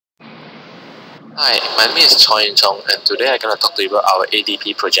Hi, my name is Chong, and today I'm going to talk to you about our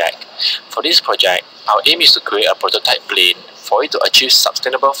ADP project. For this project, our aim is to create a prototype plane for it to achieve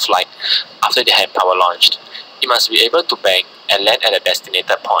sustainable flight after they have power launched. It must be able to bank and land at a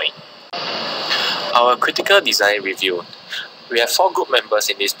designated point. Our critical design review. We have 4 group members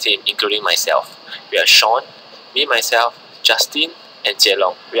in this team, including myself. We are Sean, me, myself, Justin, and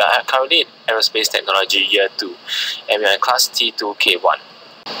Jielong. We are currently in Aerospace Technology Year 2, and we are in Class T2K1.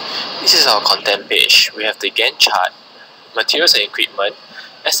 This is our content page. We have the Gantt chart, materials and equipment,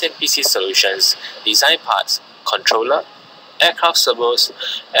 SMPC solutions, design parts, controller, aircraft servos,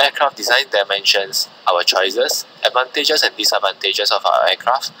 aircraft design dimensions, our choices, advantages and disadvantages of our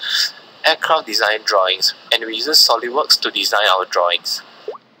aircraft design drawings, and we use SolidWorks to design our drawings.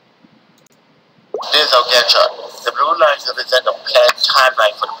 This is our Gantt chart. The blue lines represent the planned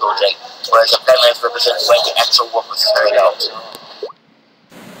timeline for the project, whereas the black lines represent when the actual work was carried out.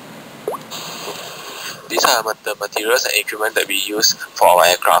 These are the materials and equipment that we use for our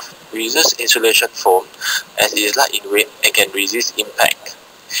aircraft. We use insulation foam as it is light in weight and can resist impact.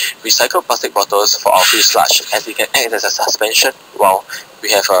 Recycled plastic bottles for our fuselage as it can act as a suspension while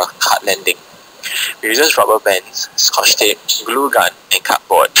we have a hard landing. We use rubber bands, scotch tape, glue gun and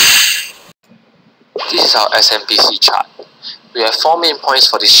cardboard. This is our SMPC chart. We have 4 main points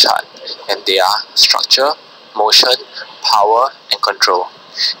for this chart, and they are structure, motion, power and control.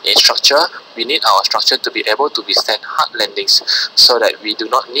 In structure, we need our structure to be able to withstand hard landings so that we do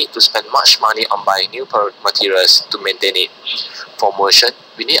not need to spend much money on buying new materials to maintain it. For motion,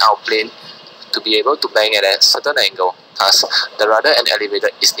 we need our plane to be able to bank at a certain angle, thus the rudder and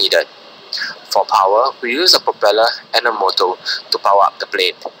elevator is needed. For power, we use a propeller and a motor to power up the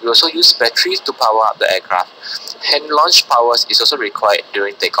plane. We also use batteries to power up the aircraft. Hand-launched powers is also required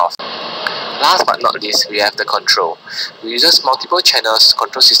during takeoff. Last but not least, we have the control. We use multiple channels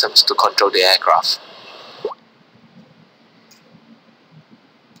control systems to control the aircraft.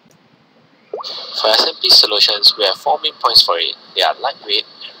 For SMP solutions, we have 4 main points for it. They are lightweight,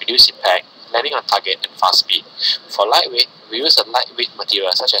 reduced impact, landing on target, and fast speed. For lightweight, we use a lightweight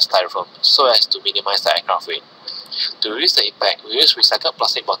material such as styrofoam so as to minimize the aircraft weight. To reduce the impact, we use recycled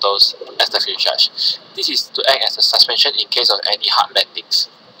plastic bottles as the fuselage. This is to act as a suspension in case of any hard landings.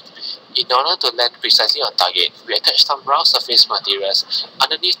 In order to land precisely on target, we attach some round surface materials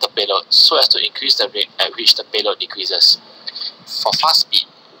underneath the payload so as to increase the rate at which the payload decreases. For fast speed,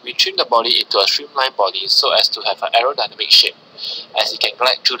 we trim the body into a streamlined body so as to have an aerodynamic shape, as it can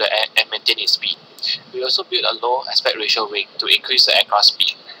glide through the air and maintain its speed. We also build a low aspect ratio wing to increase the aircraft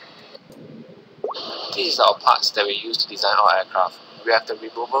speed. This is our parts that we use to design our aircraft. We have the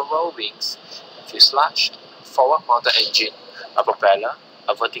removable wings, fuselage, forward mounted engine, a propeller,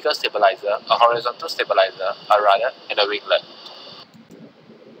 a vertical stabilizer, a horizontal stabilizer, a rudder, and a winglet.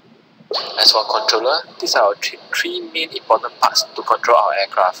 As for controller, these are our 3 main important parts to control our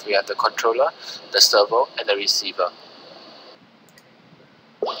aircraft. We have the controller, the servo, and the receiver.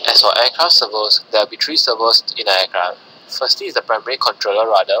 As for aircraft servos, there will be 3 servos in an aircraft. Firstly is the primary controller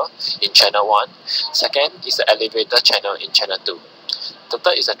rudder in channel 1. Second is the elevator channel in channel 2. The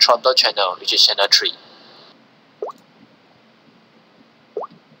third is the throttle channel, which is channel 3.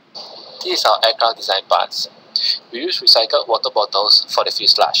 This is our aircraft design parts. We use recycled water bottles for the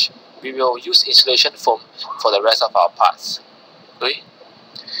fuselage. We will use insulation foam for the rest of our parts. Okay?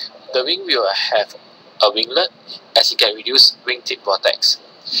 The wing will have a winglet as it can reduce wingtip vortex.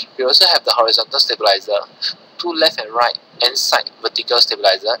 We also have the horizontal stabilizer, 2 left and right and side vertical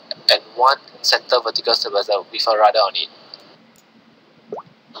stabilizer, and 1 center vertical stabilizer with a rudder on it.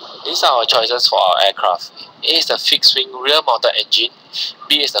 These are our choices for our aircraft. A is the fixed wing rear mounted engine,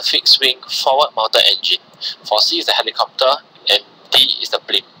 B is the fixed wing forward mounted engine, for C is the helicopter, and D is the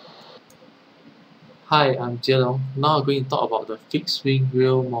blimp. Hi, I'm Jielong. Now I'm going to talk about the fixed wing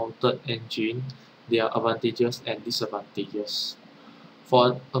rear mounted engine, their advantages and disadvantages.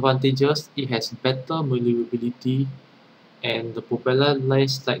 For advantages, it has better maneuverability and the propeller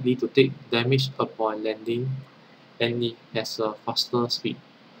less likely to take damage upon landing, and it has a faster speed.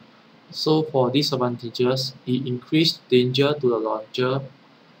 So for disadvantages, it increased danger to the launcher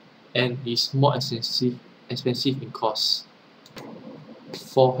and is more expensive in cost.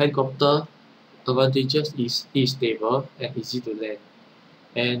 For helicopter, advantages is it is stable and easy to land.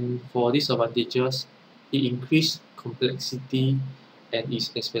 And for disadvantages, it increased complexity and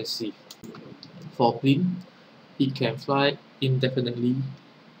is expensive. For blimp, it can fly indefinitely,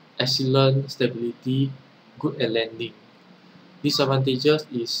 excellent stability, good at landing. Disadvantages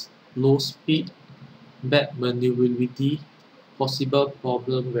is low speed, bad maneuverability, possible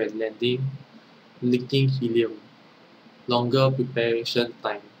problem when landing, leaking helium, longer preparation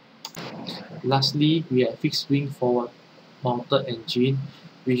time. Lastly, we have fixed wing forward mounted engine,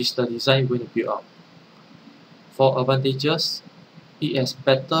 which is the design we're going to build up. For advantages, it has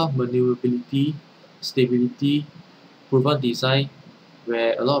better maneuverability, stability, proven design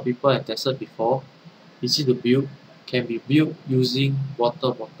where a lot of people have tested before, easy to build, can be built using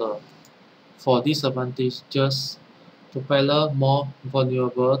water motor. For disadvantages, propeller more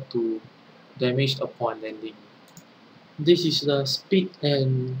vulnerable to damage upon landing. This is the speed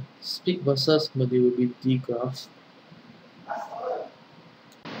versus maneuverability graph.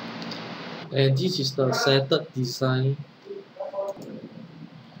 And this is the selected design.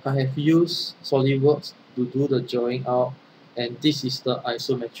 I have used SolidWorks to do the drawing out, and this is the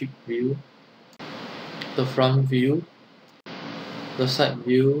isometric view, the front view, the side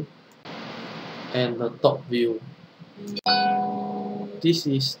view, and the top view. This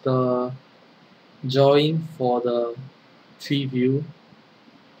is the drawing for the tree view.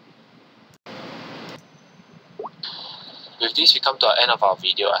 With this, we come to the end of our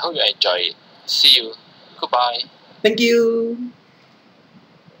video. I hope you enjoy it. See you. Goodbye. Thank you!